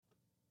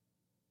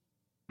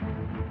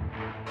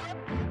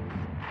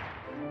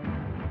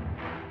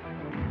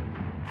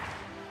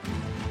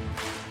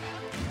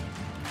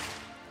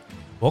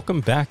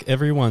Welcome back,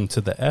 everyone, to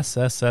the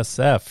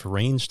SSSF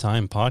Range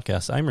Time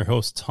Podcast. I'm your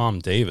host, Tom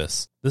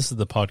Davis. This is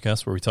the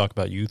podcast where we talk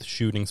about youth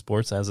shooting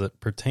sports as it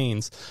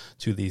pertains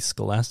to the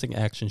Scholastic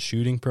Action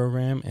Shooting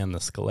Program and the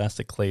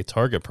Scholastic Clay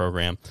Target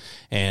Program.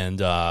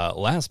 And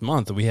last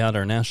month, we had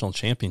our national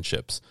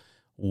championships.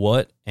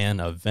 What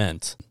an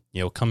event.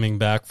 You know, coming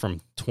back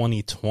from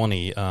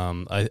 2020,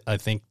 I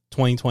think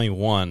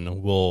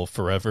 2021 will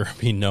forever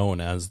be known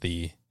as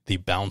the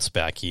bounce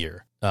back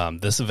year.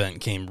 This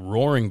event came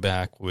roaring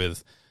back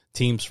with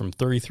teams from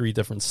 33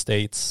 different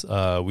states.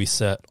 We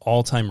set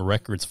all-time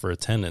records for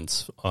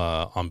attendance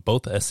on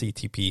both the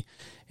SCTP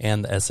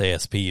and the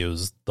SASP. It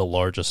was the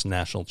largest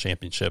national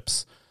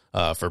championships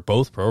for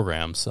both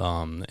programs.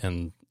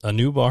 And a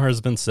new bar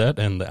has been set,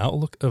 and the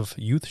outlook of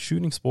youth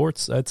shooting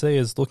sports, I'd say,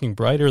 is looking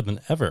brighter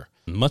than ever.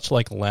 Much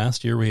like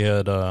last year, we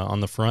had on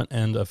the front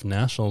end of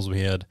nationals,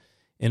 we had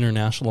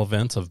international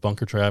events of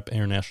Bunker Trap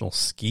International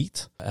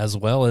Skeet, as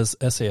well as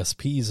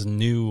SASP's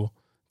new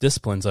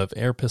disciplines of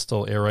air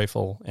pistol, air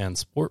rifle, and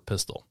sport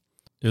pistol.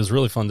 It was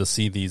really fun to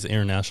see these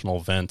international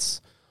events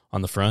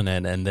on the front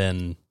end, and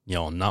then, you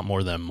know, not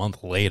more than a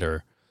month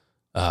later,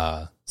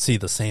 see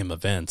the same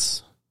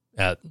events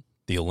at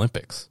the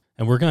Olympics.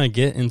 And we're going to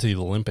get into the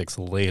Olympics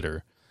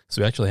later, so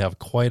we actually have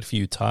quite a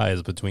few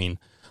ties between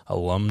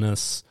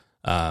alumnus,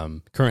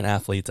 current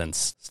athletes, and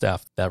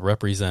staff that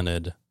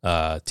represented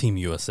Team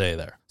USA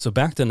there. So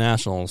back to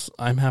nationals,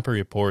 I'm happy to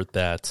report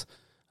that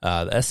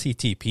the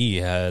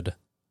SCTP had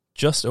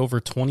just over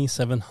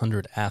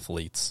 2,700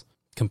 athletes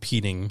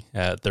competing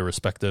at their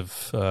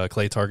respective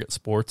clay target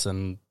sports,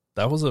 and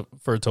that was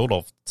for a total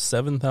of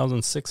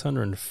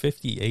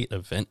 7,658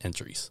 event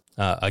entries.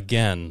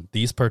 Again,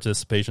 these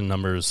participation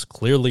numbers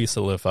clearly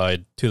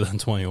solidified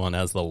 2021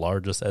 as the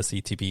largest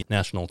SCTP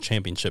national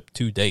championship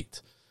to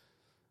date.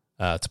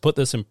 To put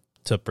this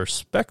into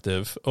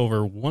perspective, over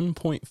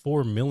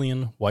 1.4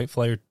 million White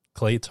Flyer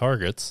clay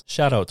targets.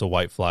 Shout out to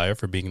White Flyer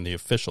for being the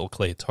official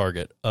clay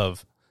target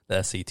of the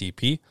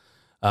SCTP.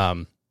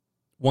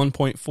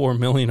 1.4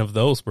 million of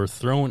those were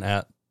thrown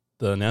at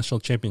the national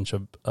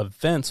championship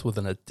events, with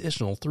an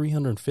additional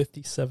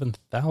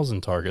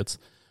 357,000 targets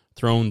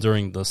thrown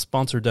during the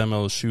sponsor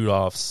demos,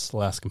 shoot-offs,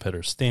 last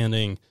competitor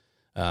standing,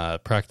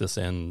 practice,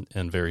 and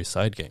various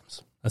side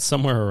games. That's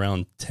somewhere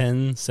around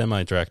 10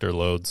 semi-tractor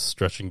loads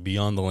stretching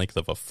beyond the length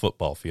of a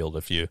football field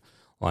if you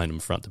line them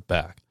front to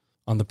back.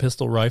 On the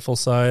pistol rifle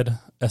side,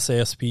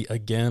 SASP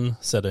again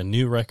set a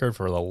new record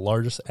for the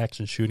largest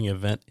action shooting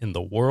event in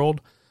the world.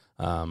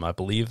 I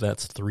believe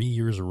that's 3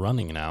 years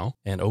running now,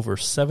 and over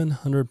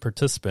 700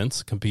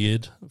 participants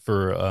competed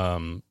for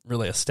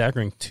really a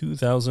staggering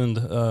 2,000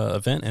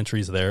 event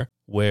entries there,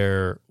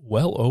 where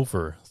well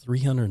over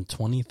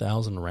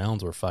 320,000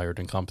 rounds were fired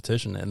in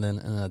competition, and then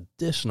an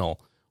additional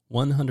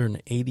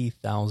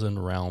 180,000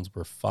 rounds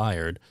were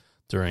fired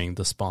during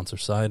the sponsor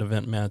side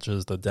event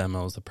matches, the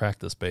demos, the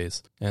practice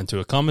base. And to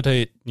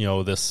accommodate, you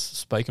know, this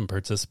spike in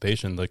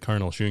participation, the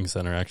Cardinal Shooting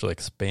Center actually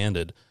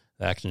expanded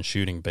the action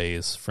shooting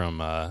bays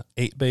from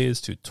 8 bays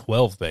to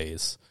 12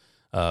 bays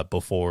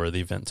before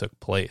the event took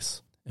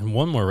place. And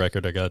one more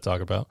record I got to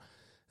talk about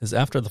is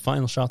after the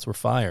final shots were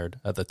fired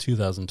at the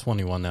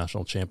 2021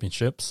 National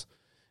Championships,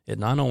 it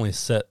not only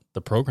set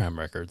the program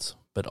records,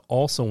 but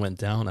also went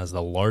down as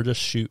the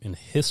largest shoot in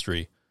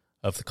history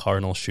of the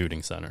Cardinal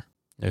Shooting Center.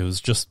 It was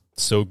just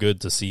so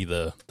good to see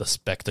the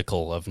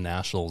spectacle of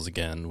nationals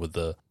again, with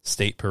the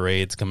state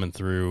parades coming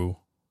through,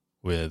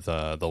 with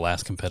the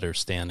last competitor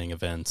standing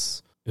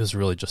events. It was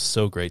really just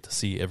so great to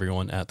see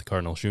everyone at the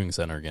Cardinal Shooting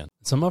Center again.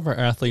 Some of our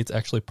athletes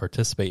actually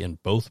participate in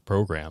both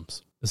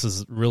programs. This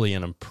is really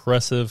an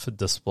impressive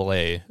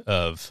display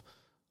of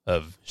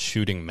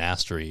shooting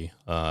mastery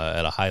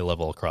at a high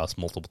level across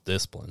multiple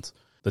disciplines.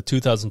 The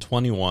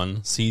 2021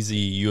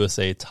 CZ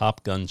USA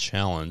Top Gun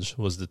Challenge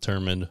was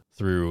determined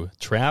through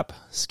trap,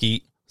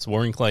 skeet,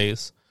 scoring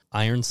clays,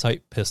 iron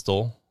sight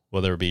pistol,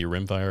 whether it be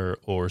rimfire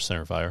or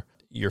centerfire,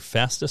 your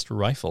fastest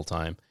rifle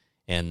time,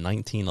 and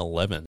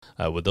 1911,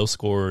 with those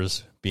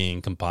scores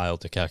being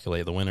compiled to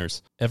calculate the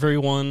winners.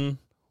 Everyone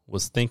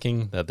was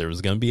thinking that there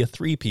was going to be a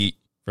three-peat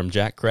from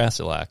Jack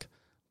Krasilak,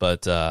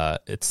 but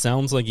it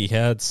sounds like he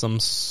had some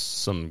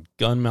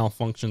gun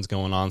malfunctions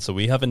going on, so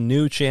we have a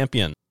new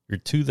champion. Your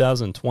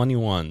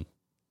 2021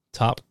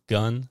 Top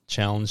Gun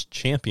Challenge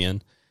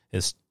champion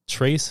is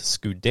Trace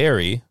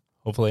Scuderi,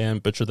 hopefully I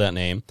didn't butcher that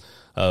name,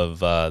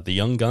 of the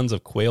Young Guns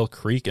of Quail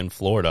Creek in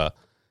Florida.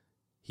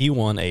 He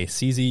won a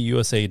CZ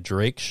USA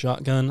Drake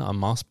shotgun, a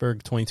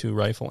Mossberg 22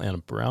 rifle, and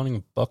a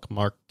Browning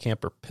Buckmark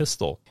camper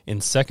pistol. In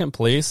second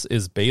place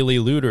is Bailey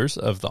Looters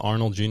of the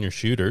Arnold Junior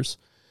Shooters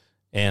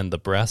and the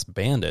Brass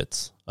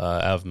Bandits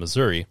out of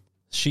Missouri.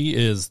 She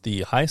is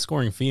the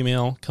high-scoring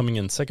female, coming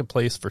in second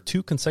place for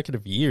 2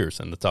 consecutive years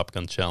in the Top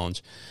Gun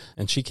Challenge,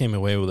 and she came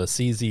away with a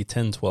CZ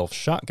 1012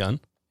 shotgun.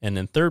 And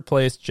in third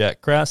place,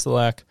 Jack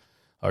Krasilak,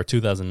 our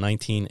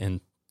 2019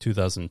 and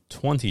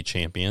 2020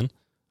 champion,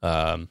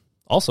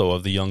 also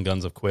of the Young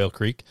Guns of Quail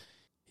Creek.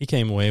 He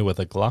came away with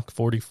a Glock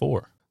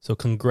 44. So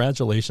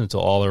congratulations to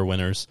all our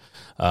winners.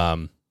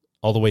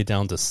 all the way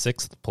down to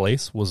 6th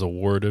place, was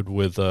awarded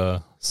with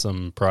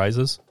some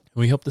prizes.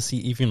 We hope to see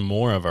even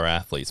more of our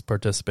athletes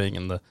participating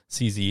in the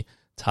CZ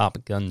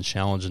Top Gun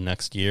Challenge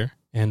next year.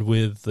 And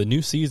with the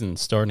new season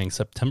starting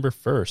September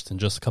 1st in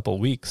just a couple of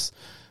weeks,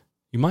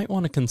 you might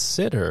want to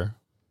consider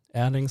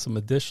adding some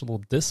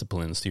additional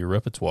disciplines to your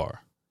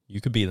repertoire.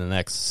 You could be the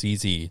next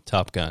CZ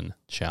Top Gun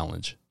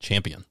Challenge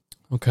champion.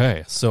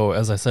 Okay, so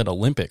as I said,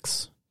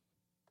 Olympics.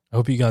 I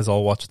hope you guys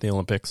all watched the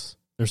Olympics.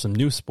 There's some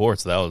new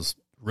sports that I was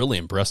really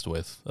impressed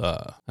with.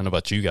 I don't know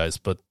about you guys,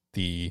 but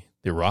the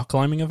rock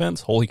climbing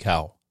events, holy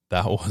cow,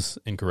 that was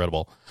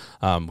incredible.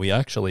 We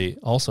actually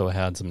also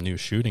had some new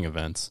shooting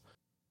events.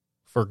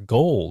 For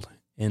gold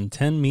in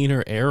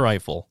 10-meter air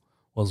rifle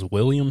was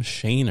William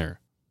Shaner.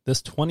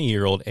 This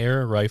 20-year-old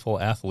air rifle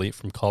athlete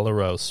from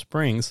Colorado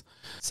Springs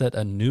set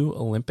a new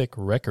Olympic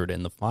record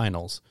in the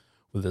finals,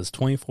 with his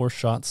 24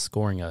 shots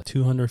scoring a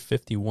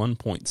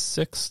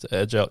 251.6 to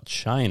edge out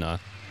China.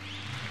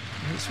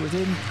 It's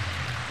within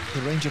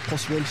the range of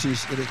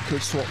possibilities that it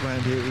could swap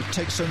round here. It would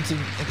take something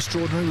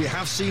extraordinary. We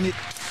have seen it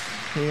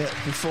here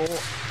before.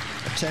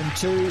 A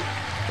 10-2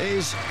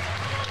 is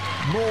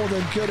more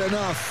than good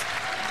enough.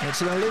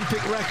 It's an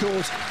Olympic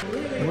record.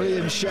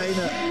 William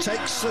Shaner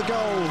takes the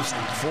gold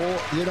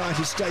for the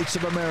United States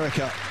of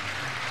America.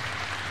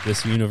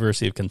 This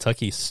University of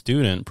Kentucky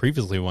student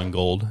previously won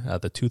gold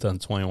at the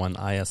 2021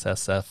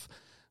 ISSF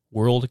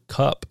World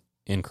Cup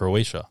in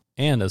Croatia,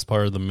 and as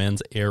part of the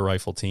men's air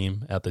rifle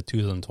team at the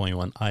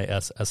 2021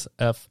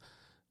 ISSF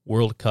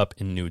World Cup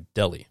in New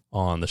Delhi.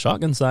 On the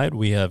shotgun side,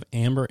 we have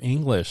Amber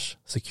English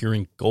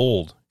securing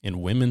gold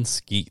in women's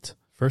skeet.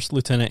 First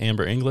Lieutenant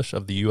Amber English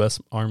of the U.S.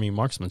 Army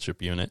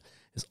Marksmanship Unit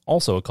is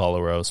also a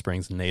Colorado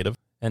Springs native,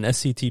 and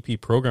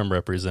SCTP program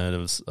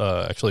representatives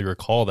actually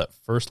recall that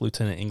First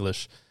Lieutenant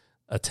English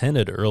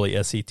attended early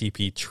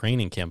SCTP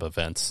training camp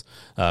events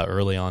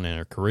early on in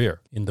her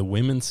career. In the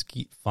women's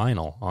skeet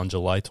final on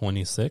July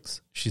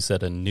 26, she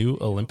set a new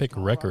Olympic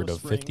record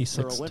of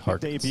 56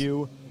 targets.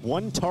 Debut,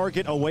 one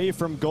target away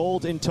from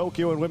gold in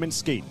Tokyo in women's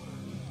skeet.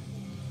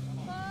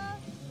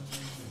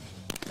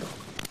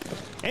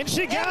 And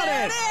she got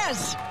there it! It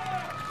is!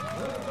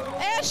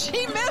 And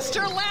she missed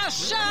her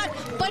last shot,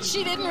 but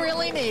she didn't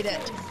really need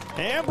it.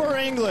 Amber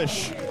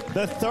English,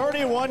 the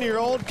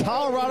 31-year-old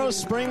Colorado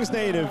Springs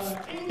native,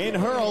 in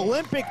her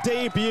Olympic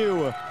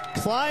debut,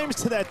 climbs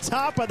to the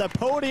top of the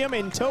podium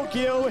in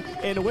Tokyo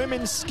in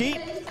women's skeet.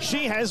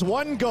 She has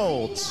won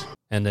golds.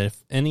 And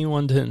if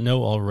anyone didn't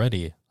know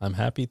already, I'm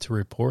happy to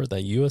report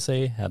that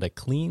USA had a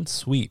clean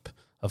sweep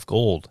of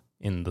gold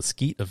in the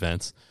skeet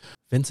events.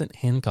 Vincent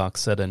Hancock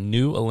set a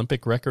new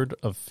Olympic record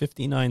of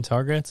 59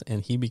 targets,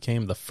 and he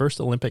became the first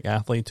Olympic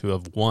athlete to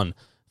have won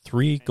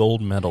 3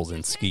 gold medals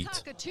in skeet.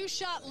 Hancock, a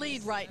 2-shot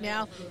lead right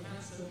now.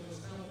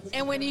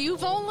 And when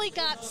you've only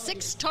got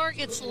 6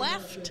 targets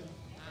left,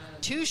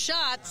 2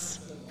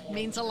 shots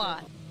means a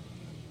lot.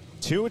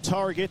 2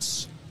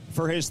 targets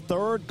for his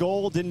 3rd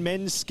gold in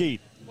men's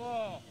skeet.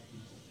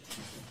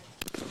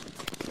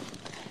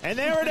 And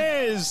there it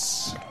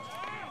is.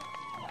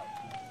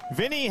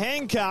 Vinnie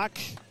Hancock.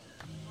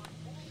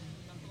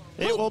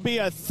 It will be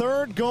a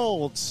 3rd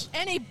gold.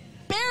 And he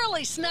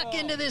barely snuck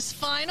into this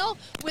final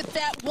with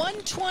that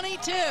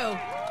 122.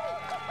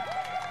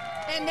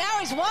 And now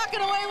he's walking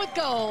away with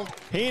gold.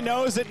 He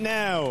knows it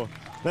now.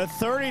 The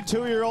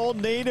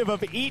 32-year-old native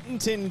of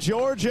Eatonton,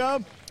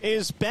 Georgia,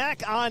 is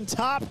back on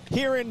top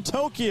here in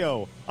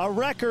Tokyo. A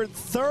record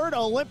 3rd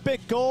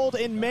Olympic gold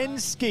in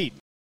men's skeet.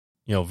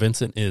 You know,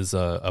 Vincent is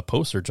a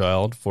poster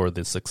child for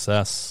the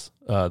success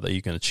that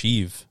you can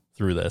achieve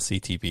through the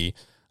SCTP.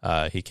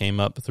 He came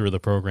up through the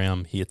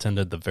program. He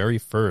attended the very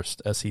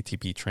first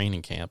SCTP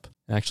training camp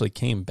and actually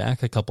came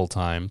back a couple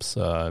times,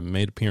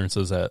 made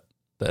appearances at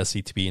the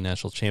SCTP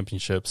National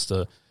Championships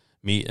to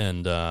meet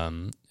and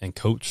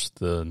coach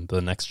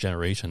the next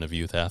generation of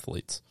youth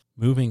athletes.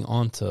 Moving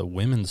on to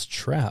women's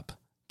trap,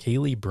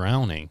 Kaylee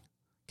Browning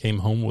came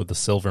home with the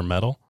silver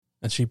medal,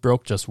 and she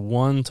broke just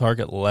 1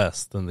 target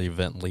less than the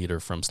event leader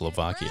from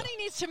Slovakia. Browning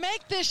needs to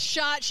make this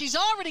shot. She's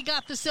already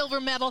got the silver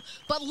medal,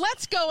 but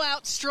let's go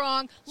out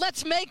strong.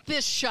 Let's make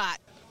this shot.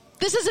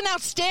 This is an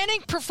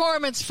outstanding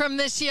performance from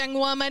this young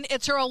woman.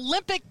 It's her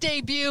Olympic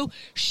debut.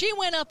 She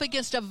went up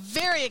against a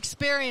very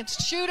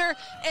experienced shooter,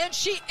 and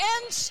she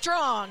ends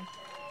strong.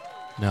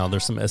 Now,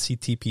 there's some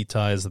SCTP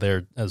ties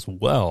there as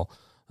well.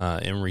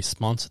 In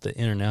response to the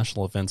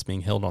international events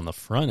being held on the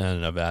front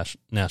end of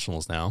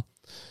nationals now,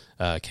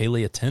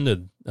 Kaylee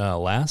attended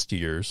last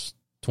year's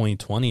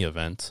 2020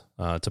 event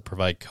to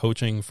provide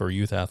coaching for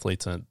youth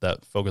athletes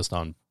that focused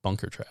on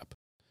bunker trap.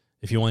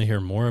 If you want to hear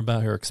more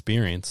about her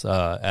experience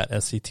at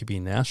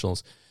SCTP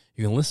Nationals,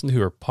 you can listen to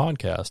her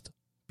podcast,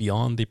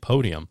 Beyond the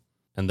Podium,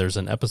 and there's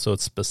an episode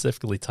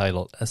specifically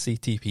titled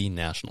SCTP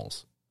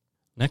Nationals.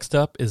 Next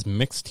up is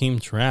Mixed Team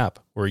Trap,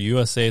 where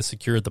USA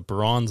secured the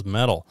bronze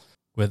medal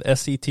with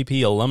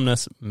SCTP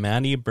alumnus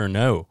Maddie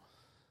Bernot.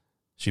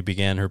 She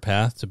began her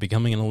path to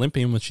becoming an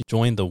Olympian when she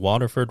joined the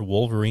Waterford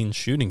Wolverine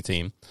shooting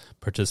team,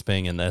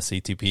 participating in the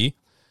SCTP.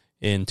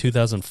 In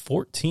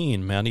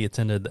 2014, Maddie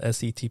attended the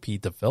SETP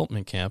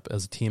development camp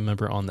as a team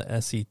member on the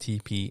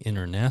SETP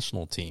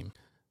international team.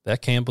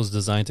 That camp was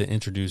designed to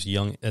introduce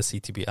young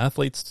SETP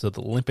athletes to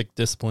the Olympic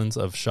disciplines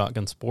of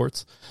shotgun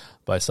sports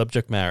by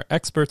subject matter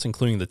experts,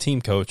 including the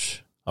team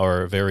coach,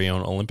 our very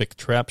own Olympic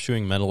trap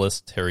shooting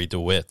medalist Terry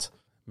DeWitt.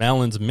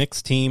 Madeline's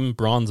mixed team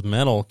bronze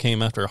medal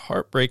came after a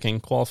heartbreaking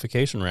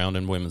qualification round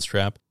in women's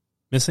trap,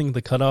 missing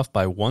the cutoff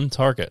by one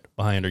target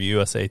behind her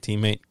USA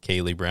teammate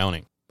Kaylee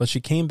Browning. But she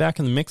came back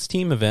in the mixed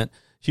team event.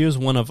 She was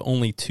one of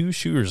only 2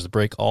 shooters to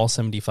break all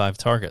 75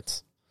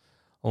 targets.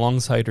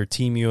 Alongside her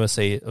Team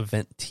USA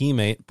event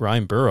teammate,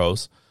 Brian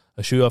Burrows,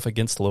 a shoot-off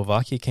against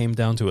Slovakia came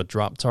down to a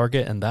drop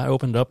target, and that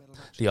opened up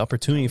the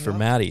opportunity for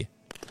Maddie.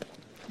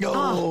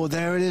 Oh,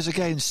 there it is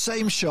again.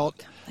 Same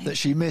shot that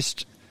she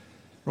missed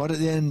right at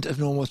the end of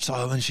normal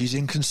time, and she's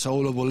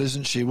inconsolable,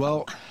 isn't she?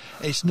 Well,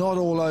 it's not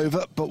all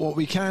over, but what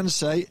we can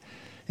say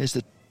is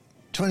that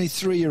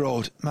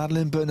 23-year-old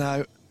Madeline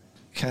Bernau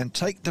can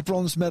take the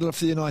bronze medal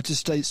for the United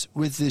States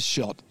with this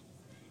shot.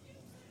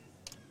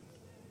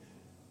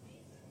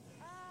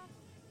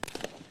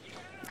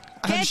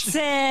 Gets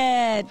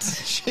it!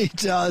 She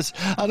does,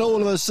 and all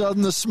of a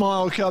sudden the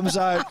smile comes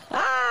out.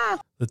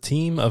 The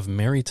team of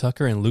Mary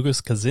Tucker and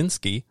Lucas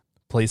Kaczynski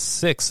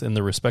placed 6th in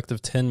the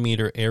respective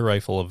 10-meter air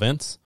rifle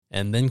events,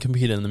 and then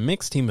competed in the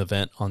mixed team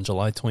event on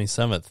July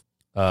 27th.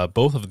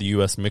 Both of the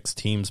U.S. mixed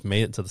teams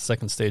made it to the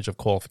second stage of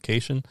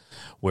qualification,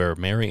 where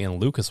Mary and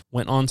Lucas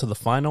went on to the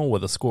final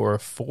with a score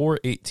of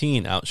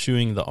 418,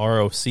 outshooting the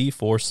ROC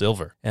for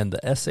silver. And the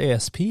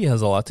SASP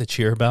has a lot to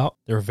cheer about.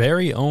 Their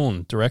very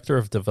own Director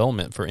of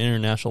Development for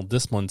International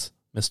Disciplines,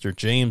 Mr.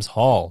 James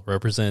Hall,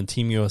 represented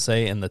Team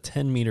USA in the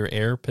 10-meter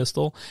air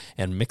pistol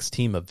and mixed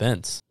team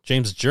events.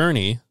 James'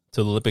 journey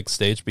to the Olympic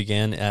stage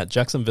began at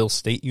Jacksonville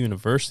State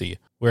University,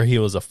 where he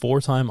was a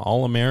 4-time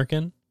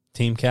All-American,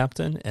 team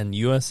captain, and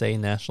USA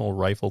National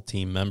Rifle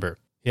Team member.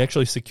 He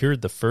actually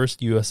secured the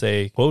first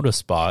USA quota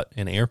spot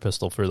in air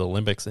pistol for the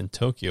Olympics in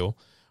Tokyo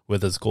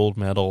with his gold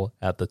medal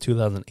at the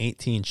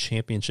 2018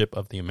 Championship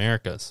of the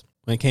Americas.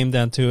 When it came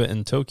down to it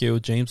in Tokyo,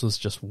 James was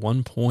just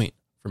 1 point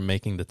from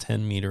making the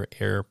 10-meter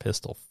air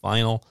pistol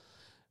final.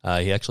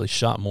 He actually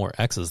shot more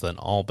X's than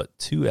all but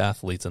 2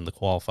 athletes in the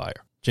qualifier.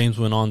 James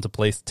went on to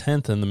place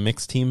 10th in the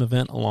mixed team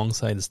event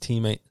alongside his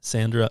teammate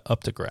Sandra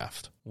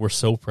Updegraft. We're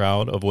so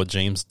proud of what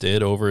James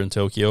did over in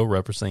Tokyo,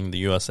 representing the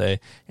USA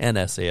and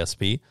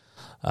SASP,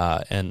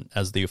 and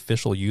as the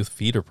official youth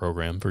feeder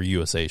program for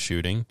USA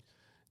Shooting.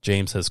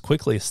 James has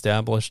quickly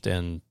established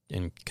and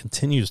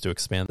continues to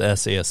expand the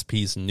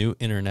SASP's new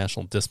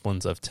international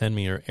disciplines of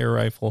 10-meter air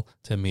rifle,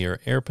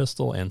 10-meter air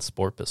pistol, and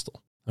sport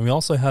pistol. And we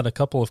also had a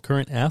couple of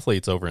current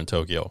athletes over in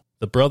Tokyo.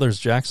 The brothers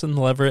Jackson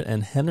Leverett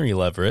and Henry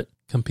Leverett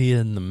competed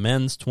in the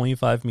men's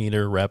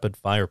 25-meter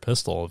rapid-fire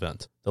pistol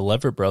event. The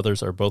Leverett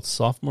brothers are both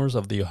sophomores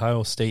of the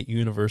Ohio State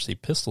University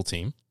pistol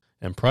team,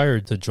 and prior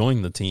to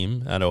joining the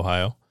team at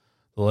Ohio,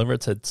 the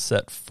Leveretts had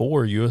set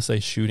 4 USA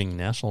Shooting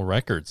national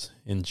records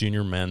in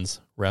junior men's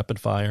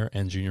rapid-fire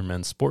and junior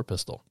men's sport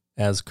pistol.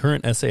 As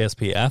current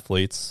SASP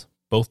athletes,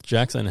 both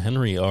Jackson and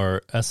Henry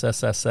are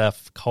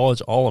SSSF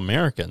College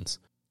All-Americans,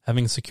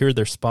 having secured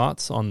their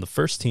spots on the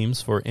first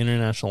teams for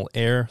International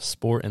Air,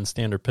 Sport, and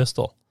Standard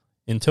Pistol.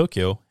 In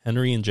Tokyo,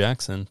 Henry and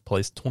Jackson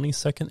placed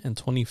 22nd and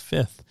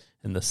 25th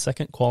in the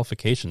second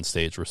qualification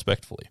stage,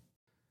 respectively.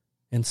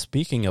 And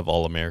speaking of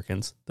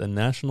All-Americans, the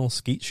National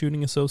Skeet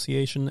Shooting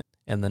Association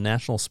and the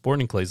National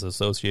Sporting Clays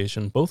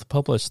Association both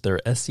published their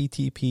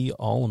SCTP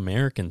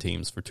All-American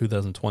teams for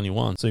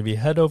 2021. So if you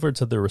head over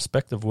to their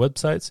respective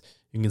websites,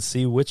 you can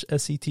see which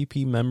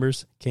SCTP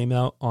members came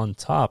out on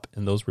top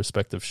in those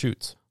respective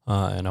shoots.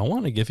 And I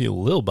want to give you a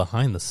little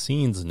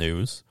behind-the-scenes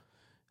news.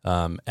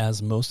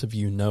 As most of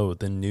you know,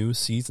 the new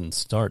season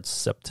starts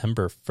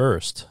September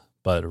 1st,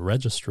 but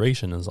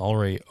registration is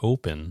already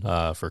open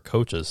for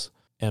coaches.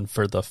 And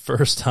for the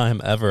first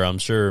time ever, I'm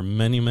sure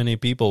many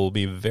people will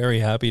be very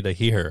happy to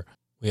hear,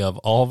 we have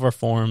all of our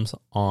forms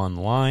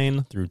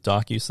online through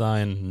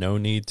DocuSign. No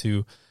need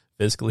to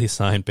physically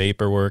sign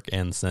paperwork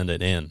and send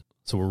it in.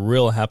 So we're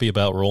real happy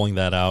about rolling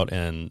that out,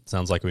 and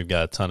sounds like we've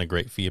got a ton of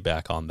great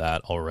feedback on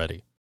that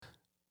already.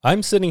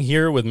 I'm sitting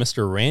here with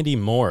Mr. Randy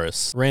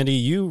Morris. Randy,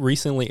 you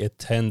recently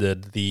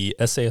attended the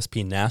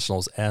SASP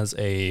Nationals as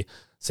a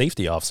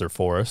safety officer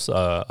for us,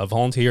 a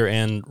volunteer,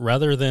 and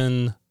rather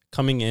than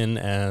coming in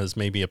as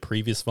maybe a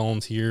previous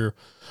volunteer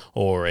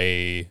or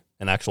an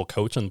actual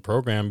coach in the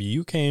program,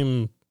 you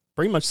came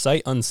pretty much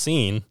sight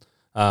unseen,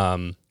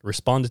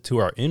 responded to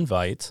our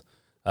invite.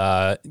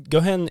 Go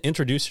ahead and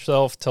introduce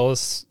yourself. Tell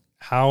us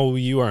how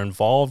you are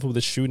involved with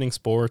the shooting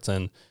sports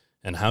and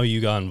how you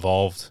got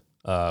involved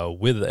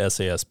with the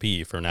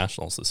SASP for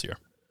nationals this year.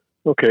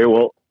 Okay,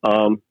 well,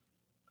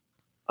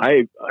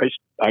 I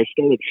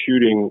started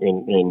shooting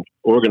in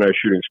organized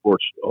shooting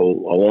sports a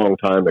long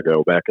time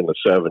ago, back in the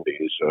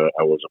 70s.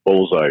 I was a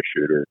bullseye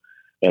shooter,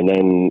 and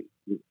then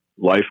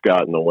life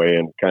got in the way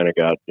and kind of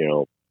got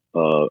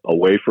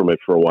away from it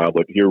for a while.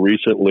 But here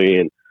recently,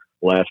 in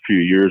the last few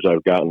years,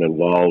 I've gotten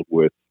involved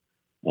with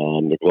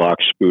the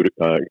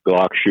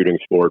Glock Shooting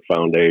Sport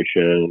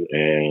Foundation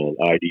and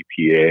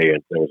IDPA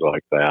and things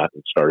like that,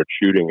 and started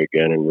shooting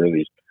again and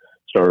really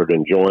started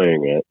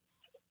enjoying it.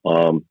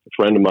 A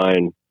friend of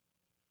mine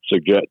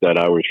that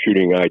I was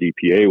shooting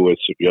IDPA with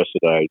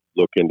suggested I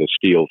look into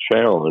Steel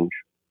Challenge,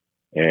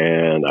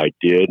 and I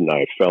did, and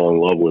I fell in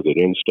love with it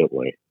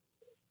instantly.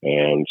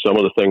 And some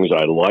of the things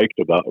I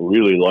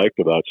really liked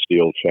about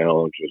Steel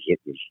Challenge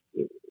is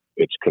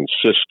it's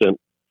consistent,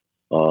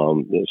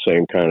 the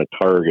same kind of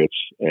targets,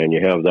 and you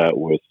have that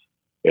with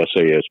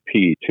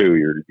SASP too.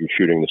 You're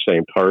shooting the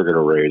same target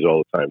arrays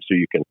all the time, so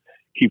you can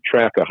keep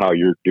track of how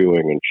you're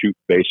doing and shoot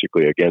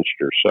basically against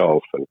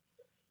yourself.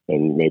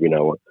 And maybe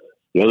not.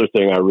 The other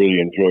thing I really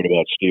enjoyed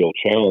about Steel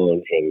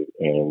Challenge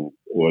and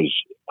was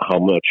how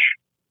much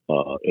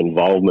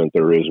involvement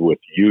there is with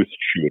youth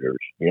shooters,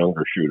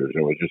 younger shooters.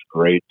 And it was just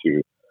great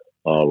to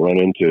run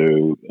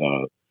into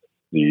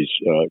these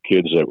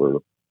kids that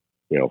were,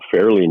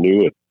 fairly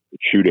new at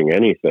shooting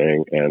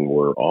anything and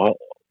were all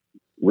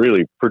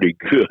really pretty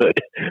good,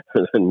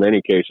 in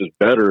many cases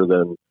better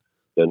than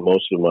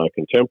most of my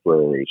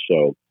contemporaries.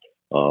 So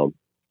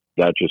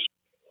that just,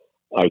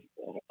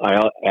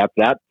 at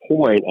that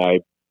point, I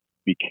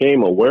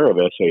became aware of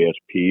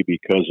SASP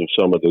because of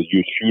some of the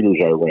youth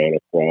shooters I ran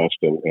across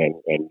and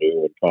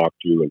knew and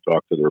talked to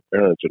their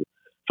parents, and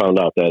found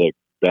out that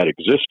that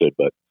existed.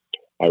 But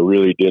I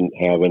really didn't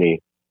have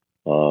any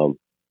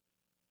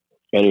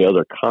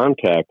other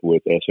contact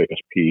with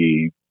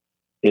SASP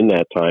in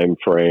that time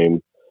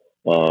frame.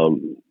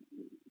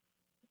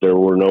 There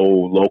were no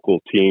local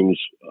teams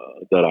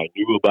that I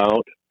knew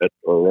about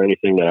or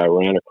anything that I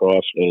ran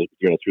across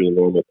through the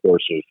normal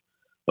course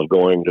of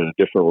going to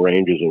different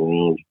ranges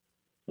around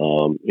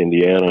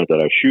Indiana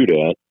that I shoot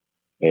at,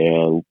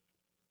 and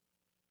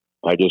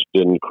I just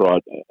didn't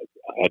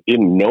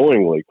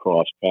knowingly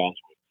cross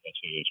paths with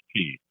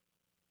SASP.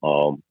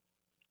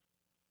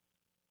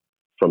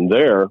 From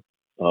there,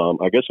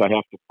 I guess I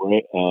have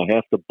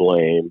to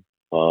blame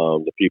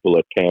the people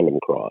at Tandem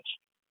Cross.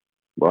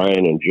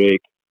 Brian and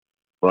Jake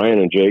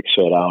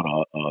set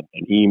out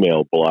an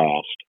email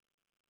blast.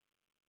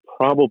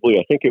 Probably,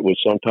 I think it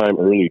was sometime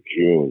early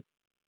June,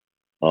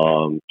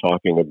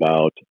 talking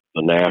about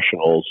the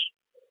Nationals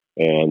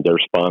and their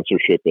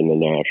sponsorship in the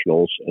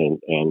Nationals,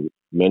 and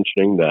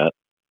mentioning that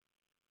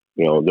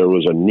there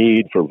was a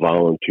need for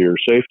volunteer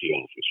safety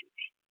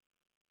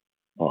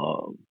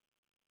officers,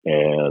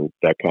 and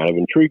that kind of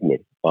intrigued me.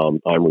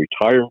 I'm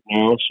retired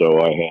now, so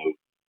I have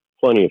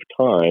plenty of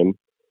time,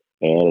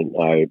 and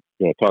I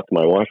talked to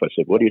my wife. I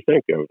said, "What do you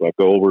think? If I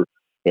go over,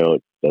 the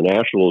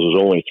Nationals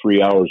is only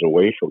 3 hours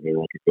away from here.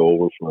 I could go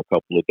over for a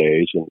couple of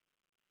days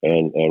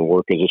and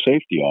work as a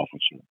safety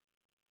officer."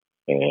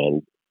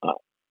 And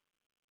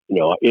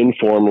I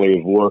informally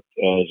have worked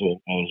as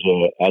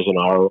an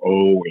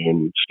RO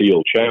in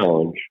Steel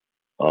Challenge,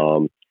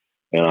 and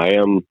I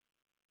am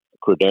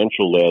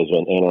credentialed as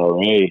an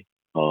NRA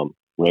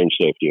range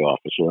safety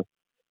officer.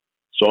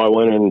 So I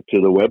went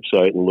into the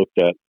website and looked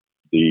at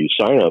the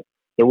sign up.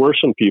 There were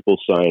some people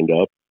signed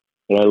up,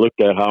 and I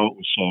looked at how it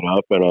was set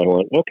up, and I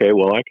went, okay,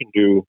 well, I can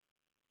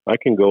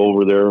go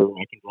over there.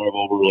 I can drive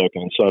over like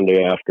on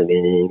Sunday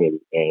afternoon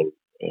and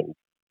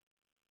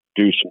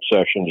do some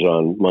sessions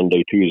on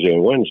Monday, Tuesday,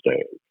 and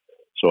Wednesday.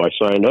 So I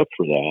signed up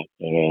for that,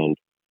 and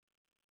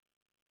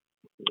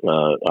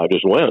I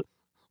just went.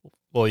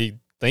 Well,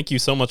 thank you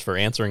so much for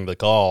answering the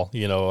call.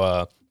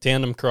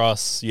 Tandem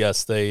Cross,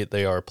 yes,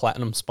 they are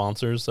platinum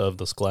sponsors of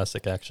the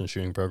Scholastic Action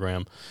Shooting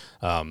Program.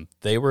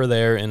 They were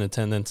there in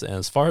attendance, and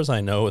as far as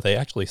I know, they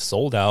actually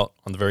sold out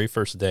on the very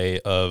first day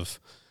of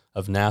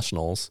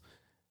Nationals.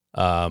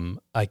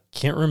 I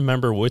can't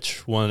remember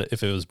which one,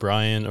 if it was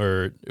Brian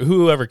or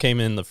whoever came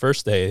in the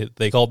first day.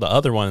 They called the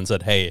other one and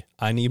said, "Hey,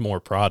 I need more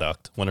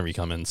product whenever you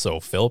come in, so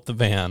fill up the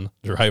van,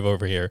 drive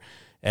over here."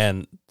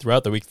 And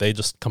throughout the week, they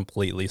just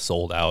completely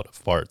sold out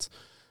of parts.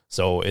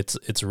 So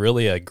it's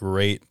really a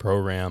great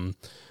program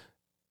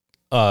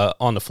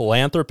on the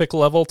philanthropic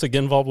level to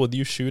get involved with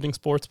youth shooting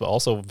sports, but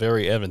also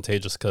very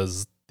advantageous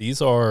because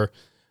these are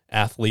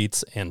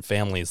athletes and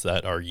families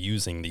that are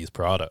using these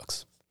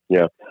products.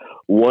 Yeah.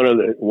 One of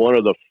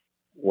the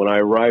when I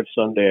arrived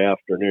Sunday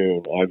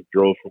afternoon, I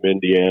drove from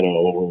Indiana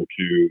over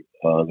to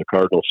the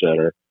Cardinal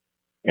Center,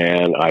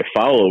 and I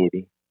followed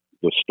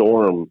the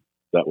storm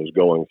that was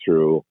going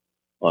through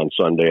on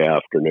Sunday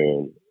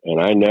afternoon. And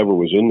I never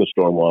was in the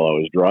storm while I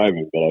was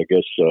driving, but I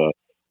guess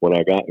when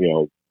I got,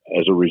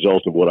 as a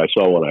result of what I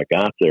saw when I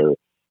got there,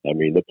 I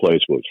mean, the place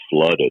was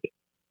flooded.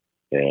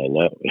 And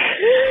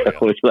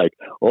that was like,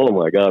 oh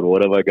my God,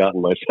 what have I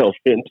gotten myself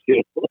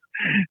into?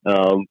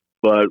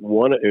 But it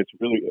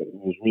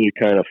was really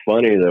kind of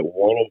funny that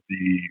one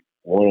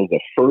of the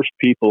first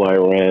people I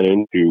ran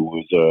into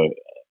was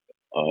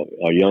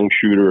a young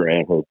shooter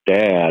and her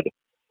dad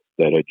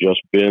that had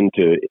just been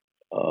to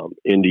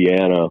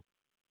Indiana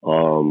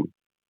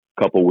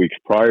a couple weeks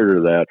prior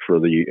to that for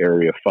the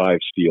Area 5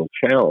 Steel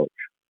Challenge.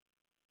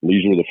 And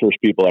these were the first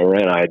people I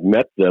ran. I had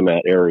met them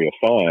at Area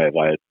 5.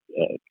 I had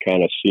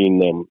kind of seen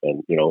them,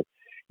 and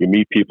you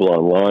meet people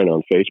online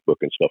on Facebook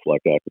and stuff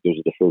like that. But this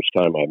is the first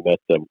time I met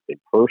them in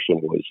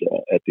person was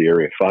at the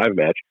Area 5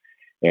 match.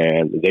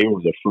 And they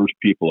were the first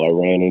people I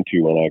ran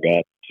into when I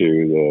got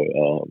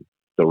to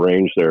the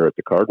range there at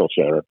the Cardinal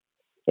Center,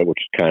 which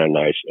is kind of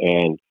nice.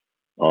 And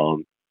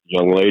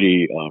young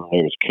lady, her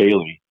name is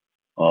Kaylee.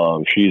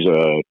 She's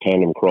a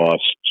Tandem Cross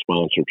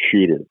sponsored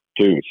shooter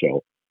too.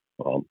 So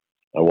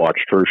I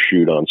watched her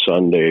shoot on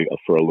Sunday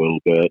for a little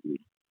bit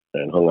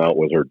and hung out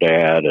with her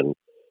dad and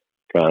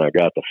kind of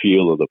got the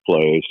feel of the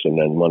place. And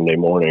then Monday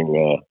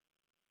morning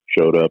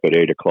showed up at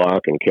 8:00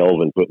 and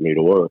Kelvin put me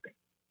to work.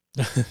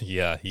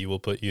 Yeah, he will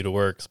put you to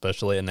work,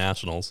 especially at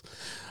nationals.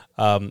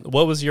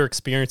 What was your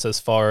experience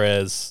as far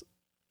as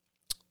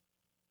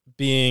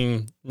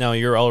being, now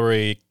you're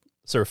already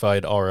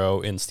certified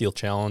RO in Steel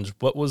Challenge.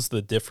 What was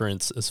the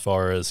difference as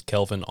far as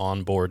Kelvin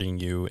onboarding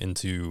you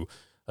into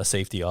a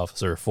safety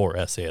officer for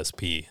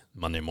SASP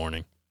Monday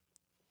morning?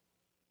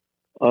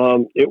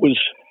 It was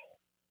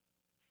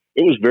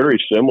very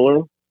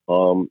similar.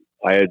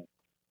 I had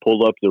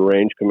pulled up the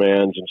range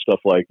commands and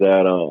stuff like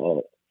that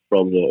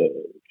from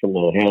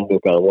the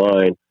handbook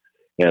online,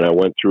 and I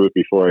went through it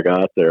before I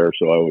got there,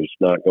 so I was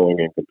not going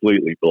in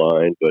completely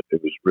blind, but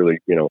it was really,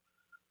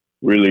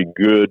 really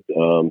good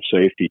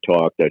safety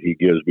talk that he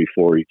gives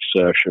before each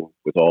session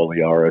with all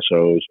the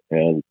RSOs,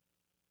 and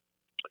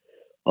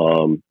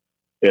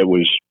it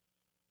was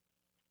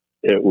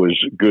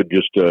good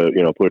just to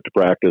put it to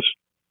practice.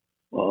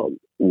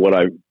 What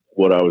I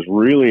was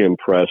really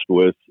impressed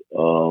with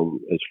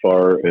as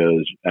far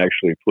as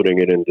actually putting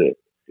it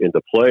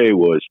into play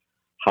was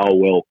how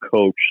well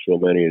coached so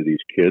many of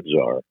these kids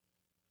are.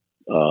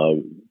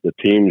 The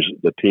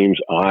teams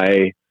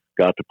I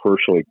got to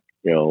personally,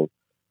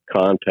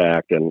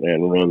 contact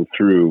and run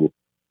through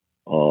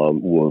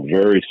were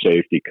very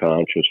safety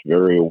conscious,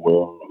 very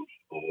aware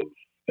of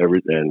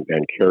everything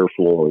and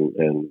careful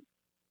and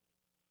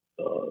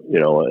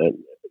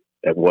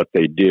at what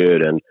they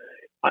did. And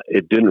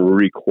it didn't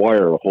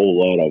require a whole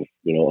lot of,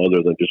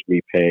 other than just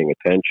me paying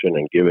attention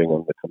and giving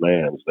them the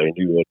commands. They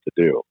knew what to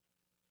do,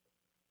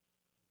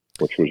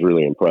 which was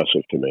really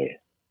impressive to me.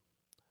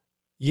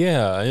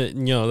 Yeah,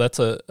 that's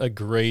a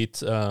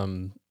great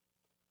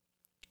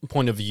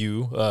point of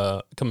view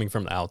coming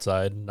from the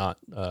outside, not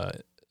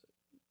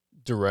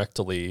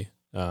directly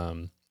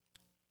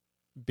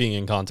being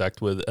in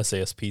contact with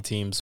SASP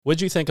teams. What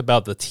did you think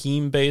about the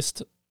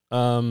team-based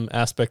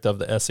aspect of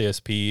the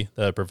SASP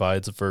that it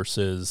provides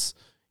versus,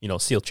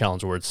 Steel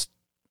Challenge, where it's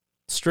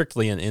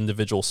strictly an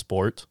individual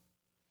sport?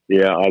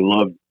 Yeah, I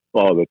love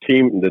the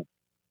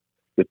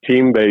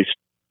team-based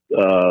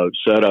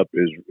setup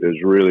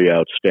is really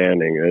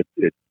outstanding.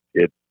 It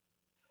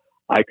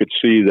I could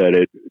see that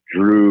it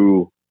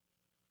drew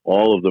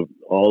all of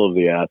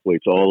the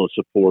athletes, all the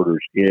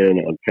supporters in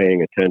on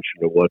paying attention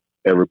to what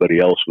everybody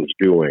else was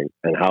doing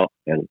and how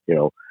and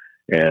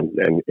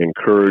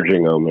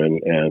encouraging them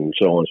and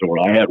so on and so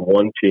forth. I had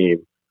one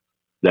team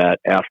that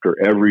after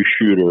every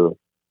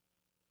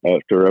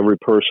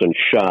person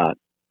shot,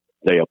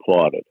 they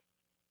applauded.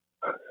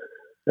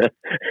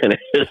 And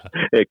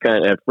it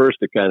kind of, at first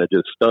it kind of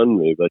just stunned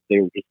me, but they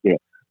were just,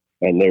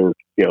 and they were,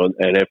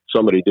 and if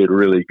somebody did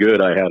really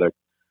good,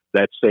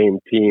 that same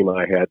team,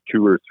 I had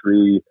 2 or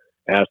 3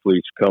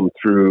 athletes come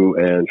through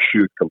and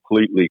shoot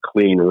completely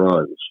clean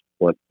runs,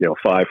 5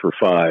 for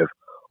 5,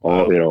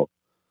 all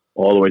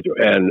the way through.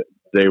 And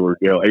they were,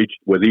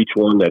 with each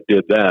one that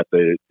did that,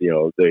 they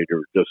were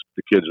just,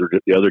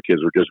 the other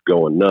kids were just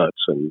going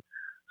nuts and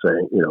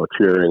saying,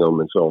 cheering them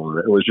and so on.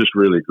 It was just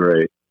really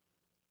great.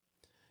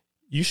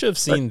 You should have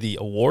seen the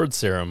award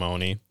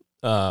ceremony.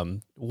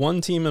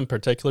 One team in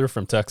particular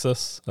from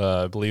Texas,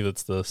 I believe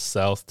it's the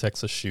South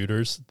Texas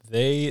Shooters,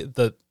 they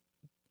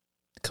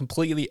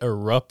completely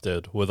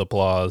erupted with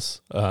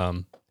applause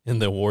in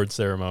the award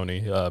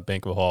ceremony,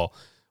 banquet hall,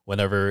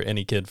 whenever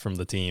any kid from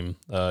the team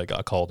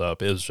got called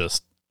up. It was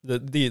just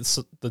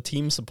the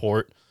team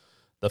support,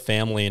 the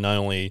family, not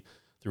only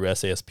through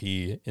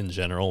SASP in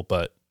general,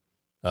 but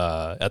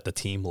at the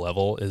team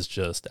level is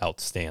just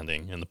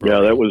outstanding in the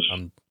program. Yeah, that was...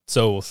 I'm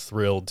so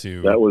thrilled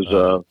to. That was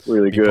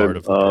really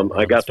good.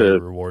 I got to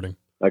rewarding.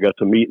 I got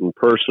to meet in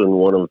person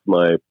one of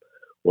my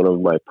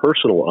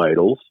personal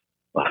idols,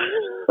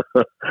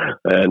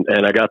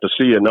 and I got to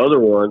see another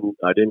one.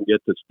 I didn't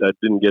get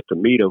to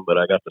meet him, but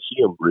I got to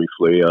see him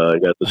briefly. I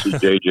got to see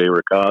JJ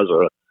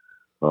Racaza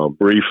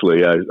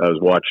briefly. I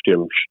watched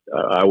him.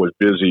 I was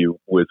busy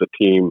with the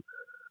team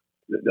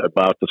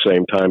about the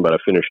same time, but I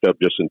finished up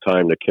just in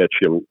time to catch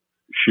him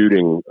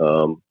shooting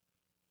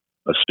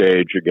a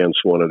stage against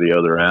one of the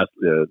other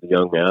the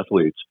young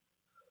athletes,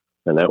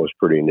 and that was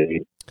pretty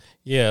neat.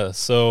 Yeah,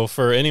 so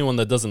for anyone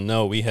that doesn't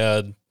know, we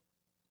had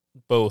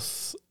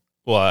both,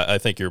 well, I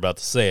think you're about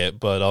to say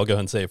it, but I'll go ahead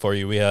and say it for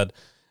you. We had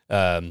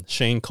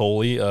Shane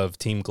Coley of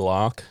Team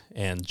Glock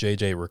and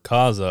JJ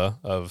Racaza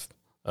of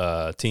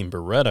Team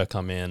Beretta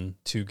come in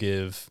to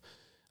give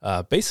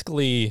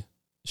basically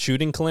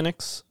shooting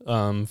clinics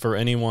for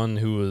anyone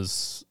who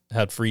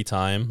had free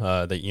time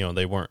that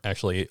they weren't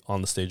actually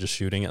on the stages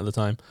shooting at the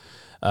time.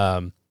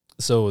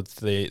 So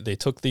they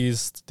took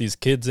these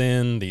kids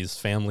in, these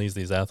families,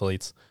 these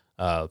athletes,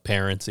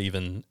 parents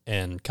even,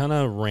 and kind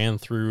of ran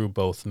through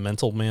both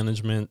mental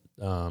management,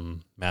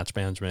 match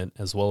management,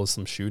 as well as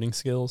some shooting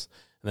skills.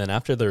 And then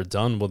after they're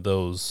done with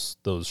those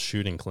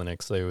shooting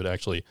clinics, they would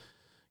actually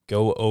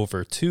go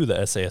over to the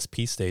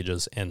SASP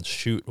stages and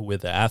shoot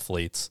with the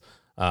athletes.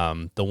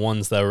 The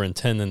ones that were in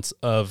attendance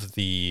of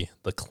the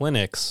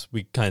clinics,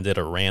 we kind of did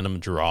a random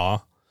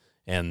draw,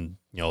 and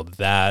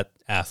that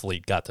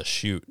athlete got to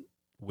shoot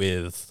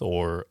with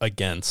or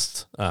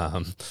against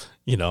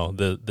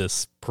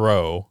this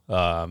pro,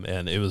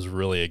 and it was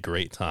really a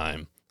great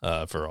time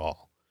for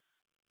all.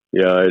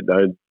 Yeah,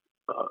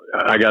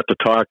 I got to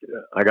talk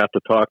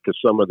to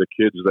some of the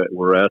kids that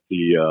were at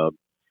the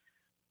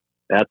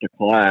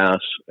class,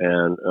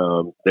 and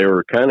they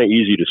were kind of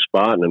easy to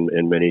spot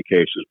in many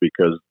cases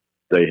because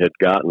they had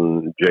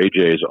gotten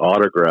JJ's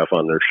autograph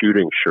on their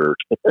shooting shirt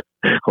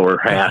or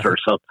hat or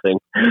something.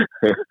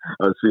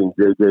 I've seen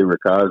JJ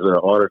Racaza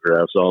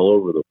autographs all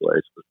over the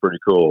place. It's pretty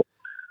cool.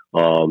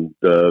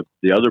 The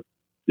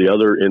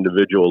other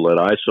individual that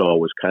I saw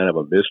was kind of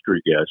a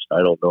mystery guest.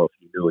 I don't know if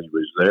you knew he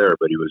was there,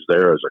 but he was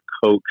there as a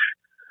coach.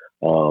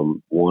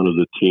 One of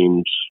the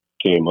teams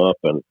came up,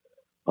 and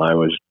I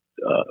was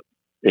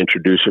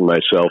introducing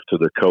myself to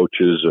the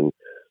coaches, and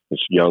this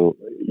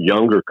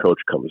younger coach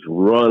comes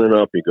running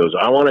up. He goes,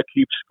 "I want to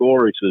keep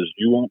score." He says,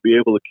 "You won't be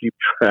able to keep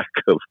track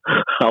of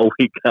how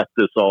we got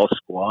this all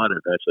squatted."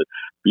 I said,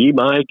 "Be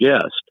my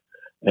guest."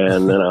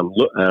 And then I'm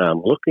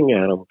looking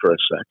at him for a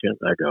second.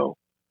 I go,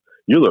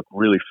 "You look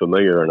really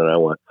familiar." And then I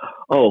went,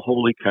 "Oh,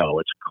 holy cow,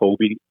 it's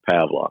Kobe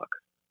Pavlock."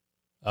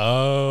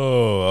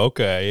 Oh,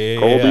 okay.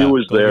 Kobe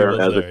was there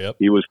yep.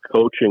 He was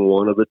coaching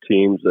one of the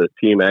teams, the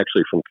team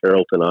actually from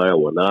Carrollton,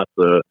 Iowa, not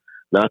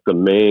the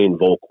main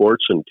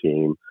Volquartsen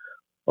team,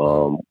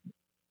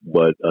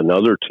 but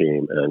another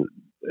team, and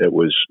it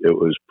was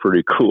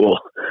pretty cool.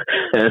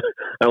 And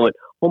I went,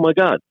 "Oh my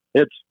God,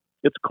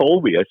 it's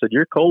Colby." I said,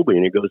 "You're Colby,"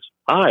 and he goes,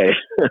 "Hi,"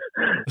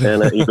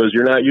 and he goes,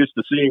 "You're not used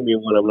to seeing me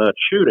when I'm not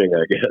shooting,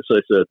 I guess."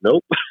 I said,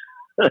 "Nope."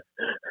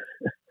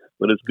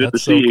 But it's good to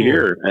see you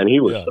here. And he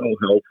was so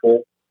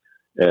helpful,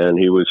 and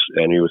he was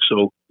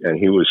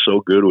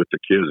so good with the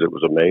kids. It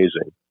was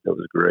amazing. It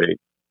was great.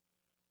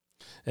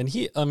 And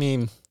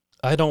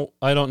I don't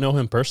know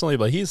him personally,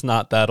 but he's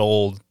not that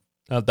old,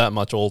 not that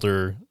much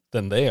older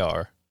than they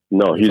are.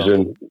 No,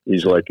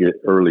 he's like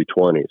early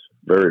 20s,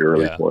 very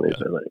early 20s,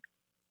 I think.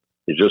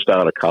 He's just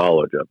out of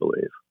college, I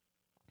believe.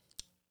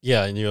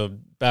 Yeah,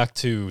 and back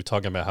to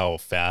talking about how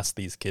fast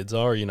these kids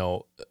are,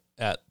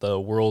 at the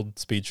World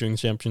Speed Shooting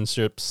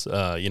Championships,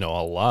 a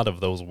lot of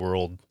those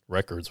world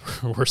records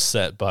were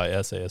set by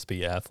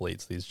SASP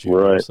athletes, these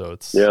juniors. Right. So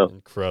it's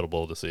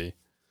incredible to see.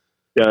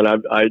 Yeah,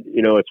 and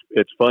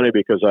it's funny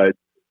because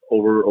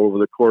over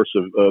the course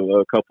of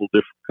a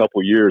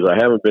couple years, I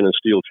haven't been in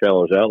Steel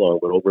Challenge that long,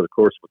 but over the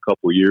course of a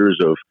couple years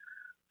of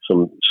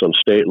some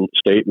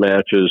state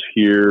matches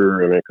here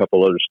and a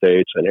couple other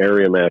states and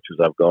area matches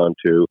I've gone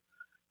to,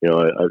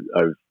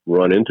 I've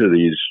run into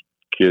these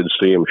kids,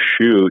 see them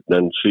shoot, and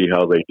then see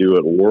how they do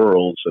at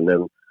Worlds, and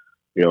then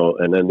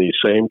these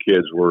same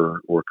kids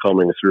were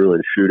coming through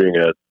and shooting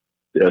at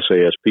the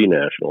SASP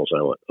Nationals.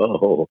 I went,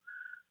 oh,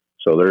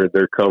 so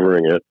they're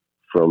covering it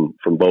from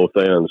both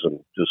ends, and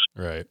just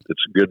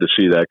It's good to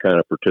see that kind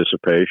of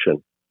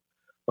participation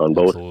in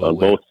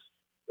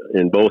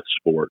both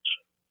sports.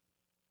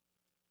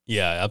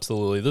 Yeah,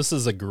 absolutely. This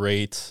is a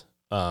great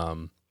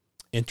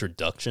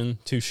introduction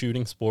to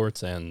shooting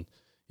sports, and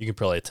you can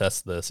probably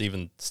attest to this.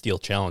 Even Steel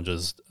Challenge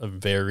is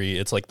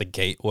it's like the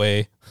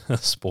gateway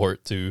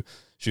sport to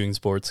shooting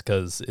sports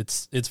because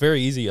it's very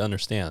easy to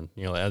understand.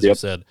 As you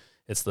said,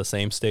 it's the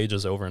same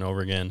stages over and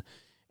over again,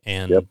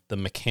 and the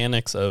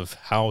mechanics of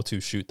how to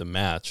shoot the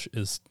match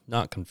is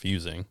not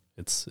confusing.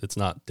 It's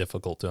not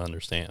difficult to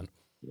understand.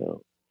 Yeah.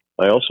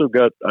 I also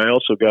got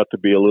to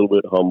be a little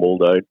bit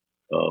humbled. I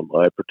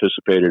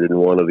participated in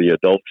one of the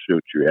adult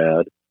shoots you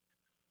had,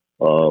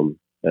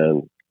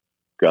 and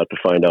got to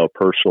find out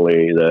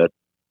personally that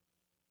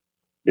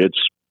it's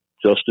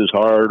just as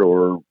hard,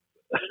 or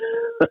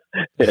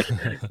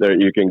that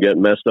you can get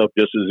messed up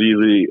just as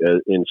easily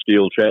in in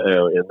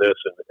this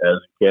as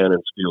you can in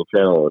Steel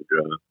Challenge.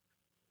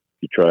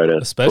 You try to,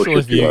 especially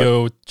if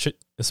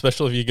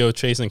you go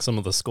chasing some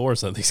of the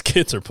scores that these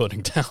kids are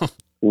putting down.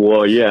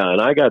 Well, yeah,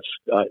 and I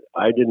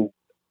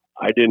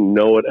didn't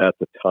know it at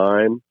the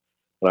time,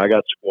 but I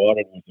got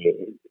squatted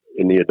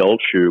in the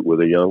adult shoot with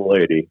a young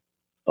lady.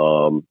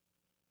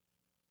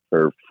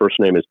 Her first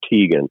name is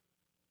Tegan,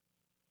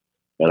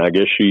 and I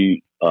guess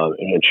she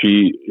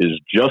is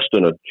just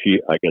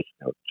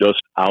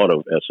out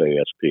of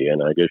SASP,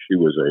 and I guess she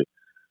was a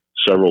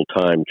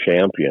several-time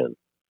champion.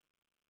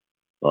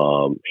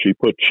 She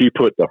put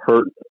the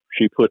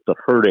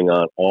hurting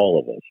on all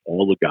of us,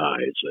 all the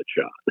guys that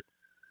shot.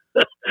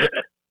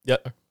 Yeah,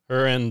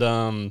 her and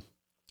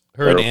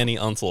Annie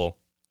Unsel.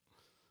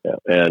 Yeah,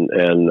 and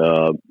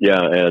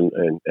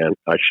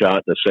I shot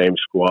in the same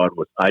squad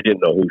with. I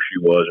didn't know who she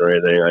was or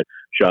anything. I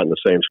shot in the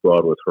same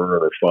squad with her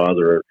and her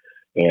father.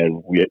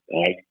 And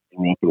I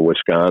grew up in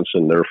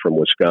Wisconsin. They're from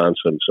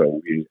Wisconsin,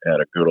 so we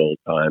had a good old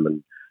time.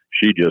 And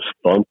she just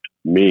thumped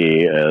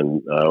me,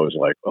 and I was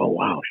like, "Oh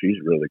wow, she's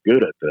really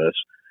good at this."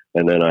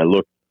 And then I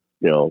looked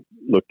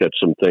at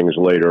some things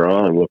later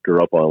on, looked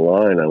her up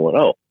online, and I went,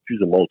 "Oh,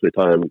 she's a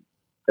multi-time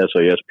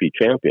SASP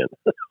champion."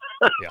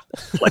 Yeah.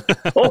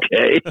 Like,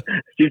 okay,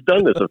 she's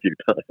done this a few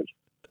times.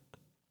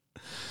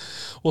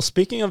 Well,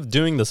 speaking of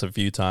doing this a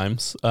few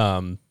times,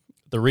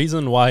 the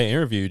reason why I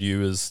interviewed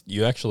you is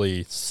you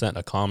actually sent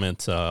a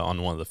comment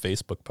on one of the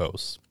Facebook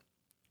posts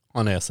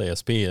on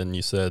SASP, and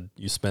you said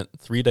you spent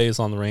 3 days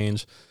on the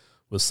range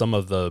with some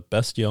of the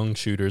best young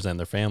shooters and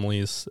their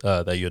families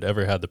that you had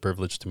ever had the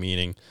privilege to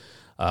meeting.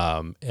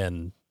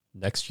 And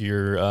next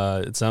year,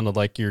 it sounded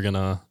like you're going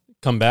to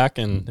come back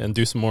and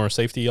do some more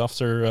safety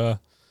officer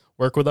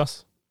work with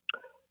us.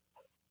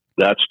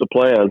 That's the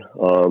plan.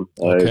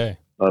 Okay.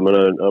 I'm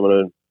gonna,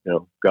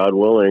 God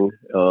willing,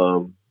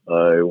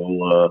 I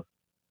will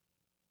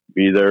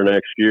be there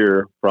next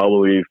year,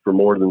 probably for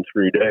more than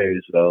 3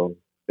 days. I'll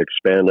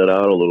expand it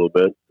out a little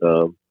bit.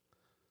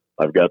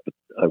 I've got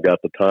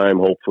the time.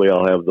 Hopefully,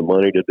 I'll have the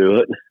money to do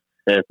it,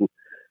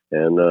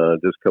 and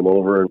just come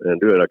over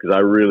and do it, because I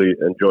really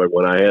enjoyed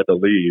when I had to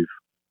leave,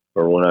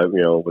 or when I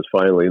was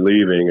finally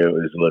leaving. It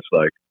was just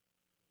like,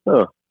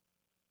 oh,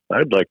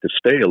 I'd like to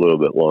stay a little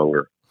bit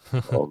longer.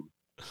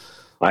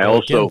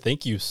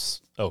 Thank you.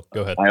 Oh,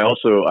 go ahead. I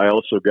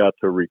also got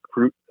to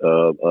recruit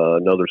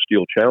another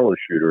Steel Challenge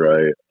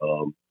shooter.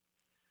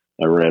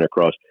 I ran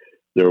across.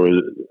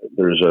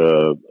 There's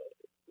a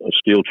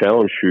Steel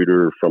Challenge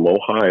shooter from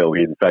Ohio.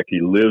 In fact,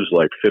 he lives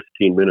like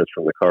 15 minutes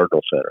from the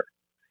Cardinal Center.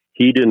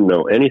 He didn't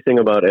know anything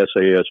about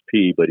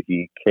SASP, but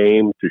he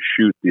came to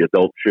shoot the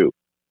adult shoot.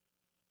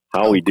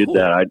 How he did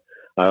that,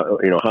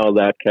 how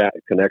that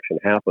connection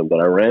happened.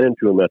 But I ran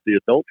into him at the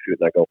adult shoot,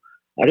 and I go,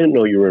 "I didn't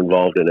know you were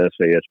involved in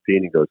SASP."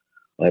 And he goes,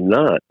 "I'm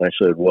not." I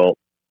said,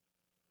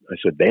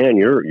 "Dan,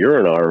 you're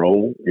an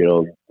RO.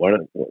 Why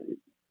don't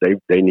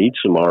they need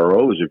some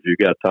ROs? If you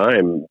got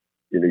time,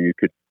 you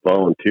could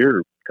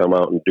volunteer, come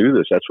out and do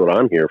this. That's what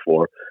I'm here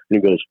for."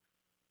 And he goes,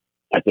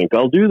 "I think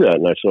I'll do that."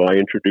 And so I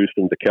introduced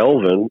him to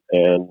Kelvin,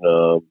 and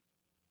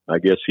I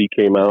guess he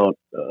came out.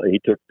 He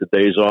took the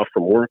days off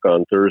from work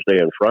on Thursday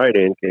and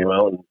Friday and came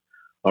out and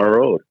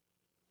RO'd.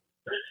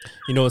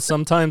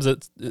 Sometimes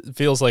it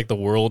feels like the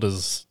world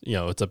is,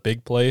 it's a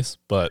big place,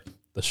 but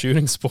the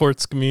shooting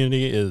sports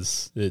community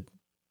it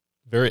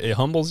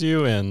humbles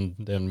you and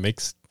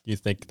makes you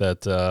think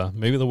that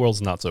maybe the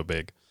world's not so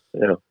big.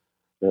 Yeah.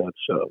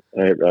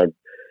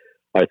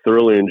 I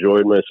thoroughly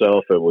enjoyed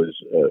myself. It was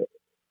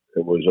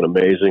an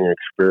amazing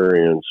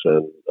experience,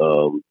 and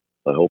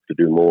I hope to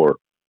do more.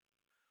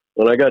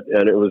 And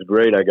it was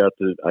great. I got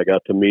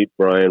to meet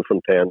Brian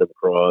from Tandem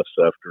Cross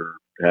after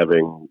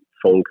having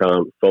phone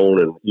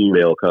and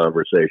email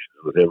conversations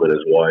with him and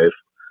his wife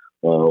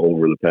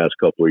over the past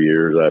couple of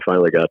years. I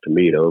finally got to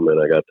meet him, and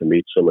I got to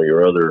meet some of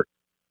your other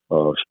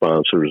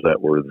sponsors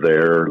that were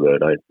there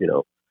that I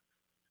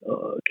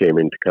came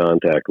into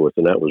contact with,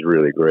 and that was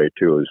really great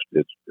too.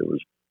 It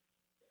was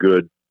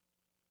good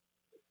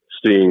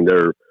seeing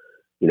their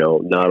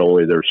not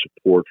only their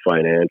support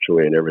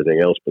financially and everything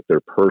else, but their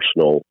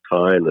personal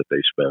time that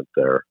they spent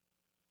there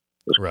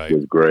was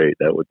great.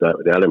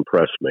 That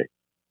impressed me.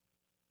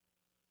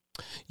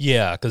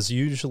 Yeah, because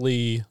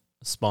usually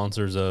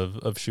sponsors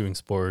of shooting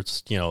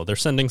sports, they're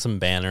sending some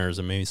banners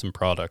and maybe some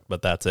product,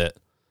 but that's it.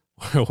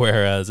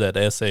 Whereas at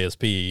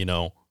SASP,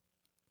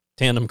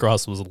 Tandem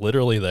Cross was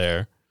literally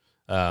there.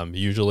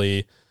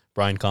 Usually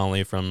Brian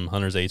Conley from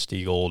Hunters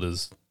HD Gold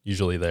is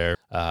usually there.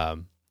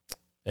 And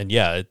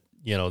yeah,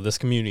 this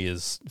community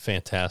is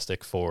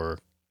fantastic for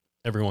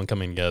everyone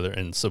coming together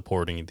and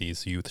supporting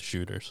these youth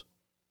shooters.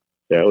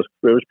 Yeah, it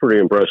was pretty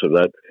impressive.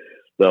 That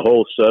the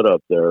whole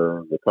setup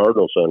there, the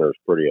Cardinal Center, is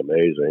pretty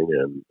amazing,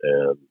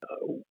 and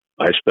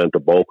I spent the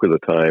bulk of the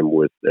time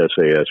with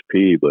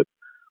SASP, but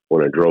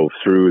when I drove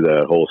through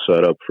that whole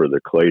setup for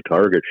the clay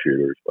target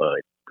shooters, my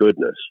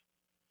goodness,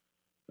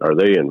 are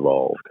they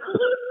involved?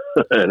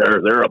 And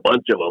there are a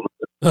bunch of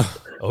them.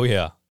 Oh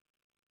yeah.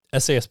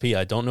 SASP,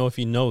 I don't know if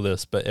you know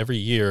this, but every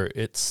year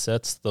it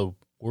sets the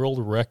world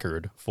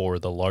record for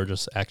the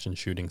largest action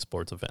shooting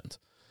sports event.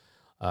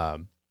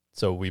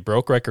 So we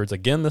broke records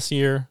again this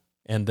year.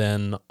 And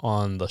then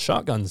on the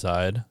shotgun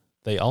side,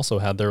 they also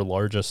had their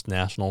largest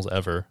nationals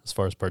ever as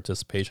far as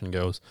participation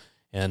goes.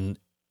 And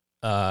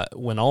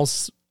when all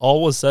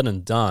was said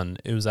and done,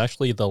 it was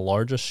actually the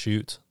largest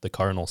shoot the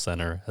Cardinal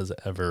Center has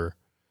ever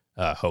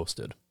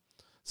hosted.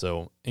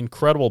 So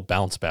incredible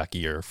bounce back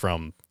year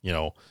from,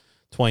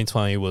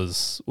 2020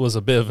 was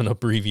a bit of an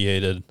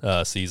abbreviated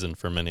season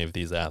for many of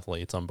these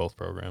athletes on both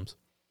programs.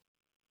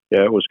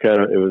 Yeah, it was kind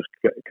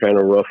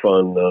of rough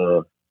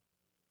on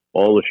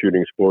all the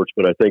shooting sports,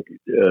 but I think,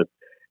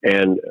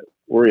 and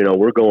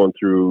we're going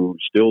through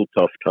still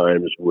tough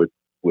times with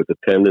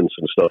attendance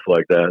and stuff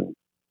like that.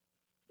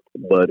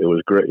 But it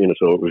was great,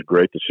 so it was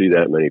great to see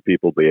that many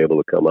people be able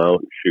to come out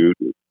and shoot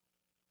and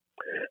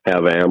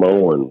have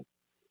ammo and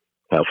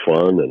have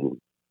fun and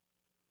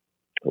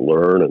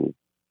learn. And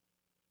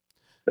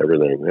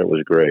everything. It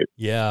was great.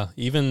 Yeah,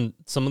 even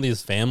some of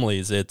these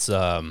families, it's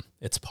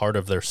part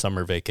of their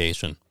summer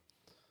vacation.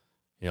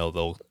 You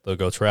know, they'll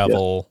go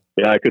travel.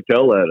 Yeah, I could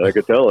tell that. I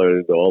could tell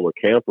all the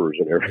campers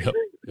and everything.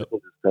 Yep.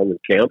 Just come and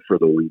camp for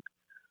the week.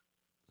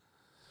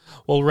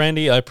 Well,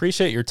 Randy, I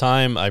appreciate your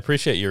time. I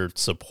appreciate your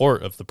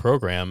support of the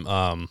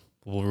program.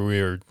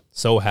 We're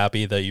so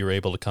happy that you were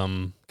able to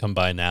come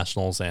by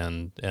nationals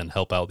and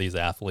help out these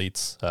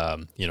athletes.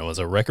 You know, it was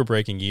a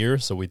record-breaking year,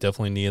 so we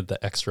definitely needed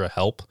the extra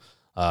help.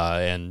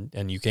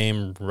 And you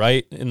came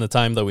right in the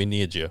time that we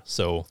needed you.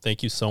 So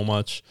thank you so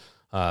much.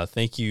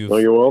 Thank you. Oh,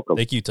 you're welcome.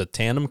 Thank you to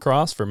Tandem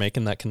Cross for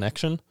making that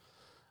connection.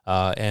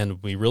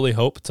 And we really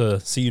hope to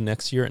see you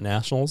next year at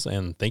nationals.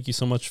 And thank you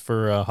so much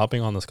for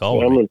hopping on this call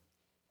with me.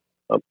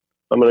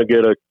 I'm gonna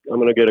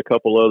get a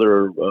couple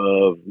other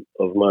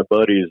of my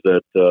buddies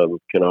that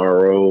can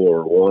RO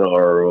or want to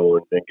RO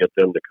and get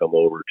them to come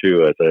over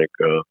too. I think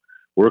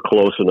we're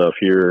close enough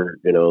here,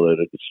 you know,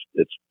 that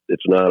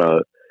it's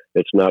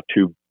not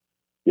too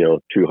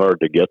hard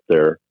to get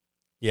there.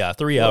 Yeah,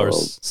 3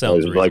 hours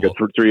sounds it's reasonable. like a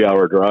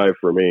 3-hour drive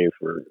for me.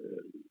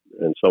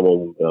 And some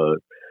of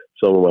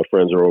my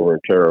friends are over in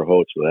Terre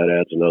Haute, so that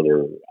adds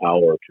another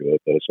hour to it.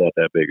 But it's not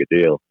that big a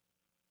deal.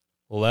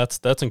 Well,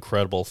 that's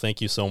incredible. Thank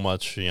you so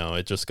much. You know,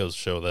 it just goes to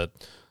show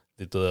that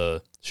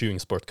the shooting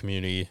sport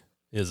community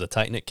is a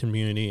tight-knit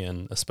community,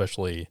 and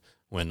especially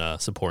when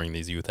supporting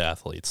these youth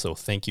athletes. So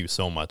thank you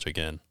so much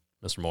again,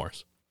 Mr.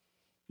 Morris.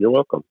 You're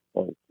welcome.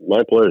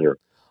 My pleasure.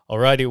 All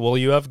righty. Well,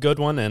 you have a good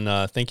one,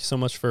 and thank you so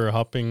much for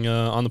hopping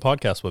on the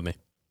podcast with me.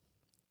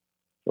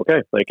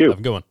 Okay. Thank you. Have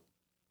a good one.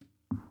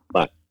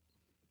 Bye.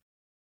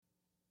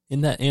 In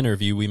that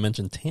interview, we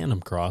mentioned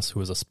Tandem Cross, who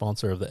is a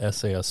sponsor of the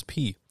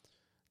SASP.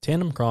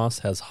 Tandem Cross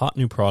has hot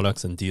new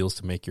products and deals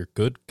to make your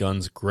good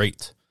guns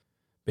great.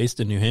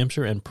 Based in New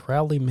Hampshire and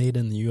proudly made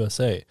in the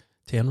USA,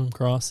 Tandem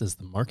Cross is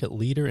the market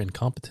leader in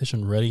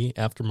competition-ready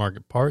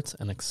aftermarket parts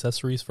and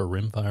accessories for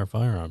rimfire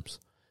firearms,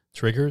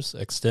 triggers,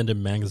 extended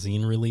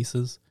magazine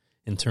releases,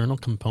 internal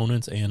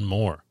components, and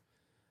more.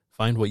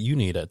 Find what you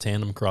need at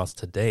Tandem Cross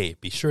today.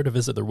 Be sure to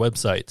visit their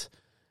website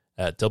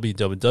at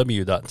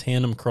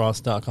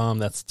www.tandemcross.com.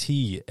 That's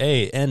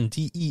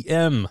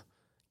TANDEMKROSS.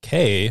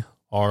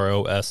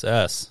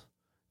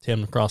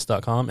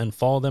 TandemCross.com, and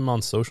follow them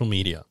on social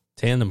media.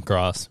 Tandem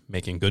Cross,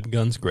 making good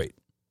guns great.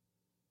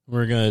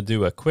 We're going to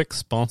do a quick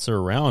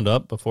sponsor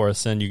roundup before I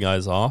send you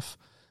guys off.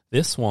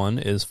 This one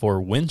is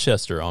for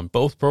Winchester on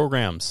both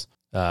programs.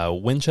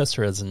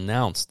 Winchester has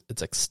announced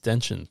its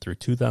extension through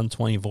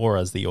 2024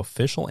 as the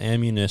official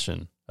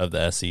ammunition of the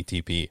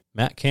SCTP.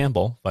 Matt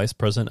Campbell, Vice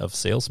President of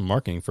Sales and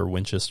Marketing for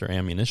Winchester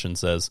Ammunition,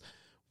 says,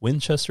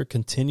 Winchester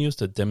continues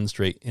to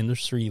demonstrate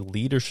industry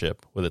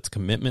leadership with its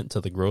commitment to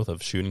the growth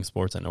of shooting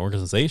sports and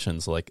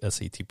organizations like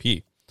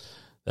SCTP.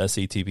 The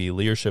SCTP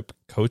leadership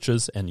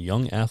coaches and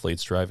young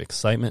athletes drive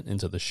excitement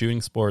into the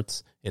shooting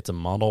sports. It's a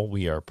model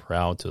we are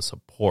proud to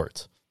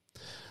support.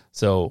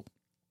 So,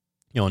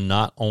 you know,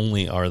 not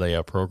only are they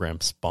a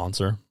program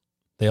sponsor,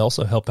 they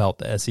also help out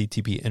the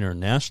SCTP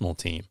international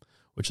team,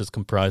 which is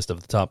comprised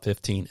of the top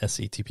 15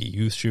 SCTP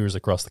youth shooters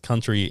across the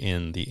country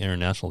in the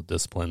international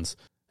disciplines.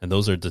 And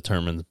those are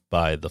determined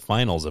by the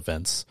finals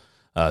events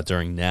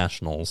during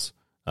nationals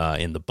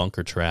in the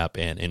bunker trap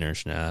and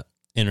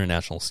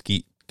international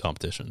skeet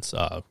competitions.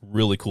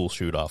 Really cool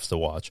shoot-offs to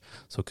watch.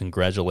 So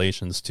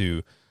congratulations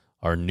to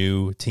our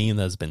new team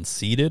that has been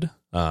seeded.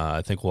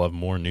 I think we'll have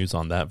more news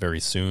on that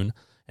very soon.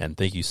 And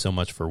thank you so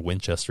much for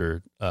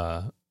Winchester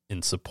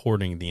in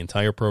supporting the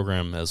entire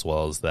program as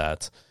well as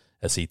that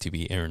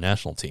SCTP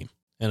international team.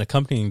 And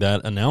accompanying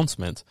that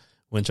announcement,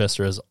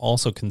 Winchester has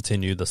also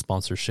continued the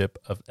sponsorship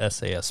of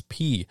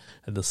SASP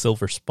at the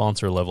silver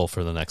sponsor level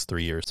for the next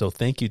 3 years. So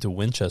thank you to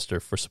Winchester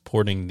for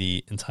supporting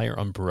the entire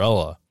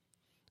umbrella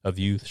of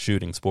youth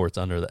shooting sports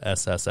under the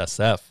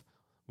SSSF.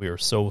 We are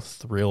so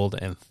thrilled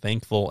and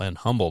thankful and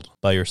humbled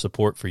by your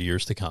support for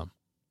years to come.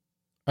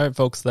 All right,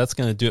 folks, that's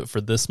going to do it for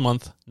this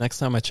month. Next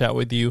time I chat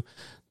with you,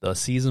 the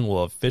season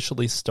will have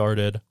officially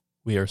started.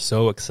 We are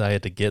so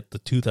excited to get the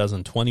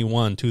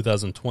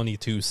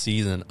 2021-2022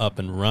 season up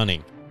and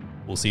running.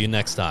 We'll see you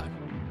next time.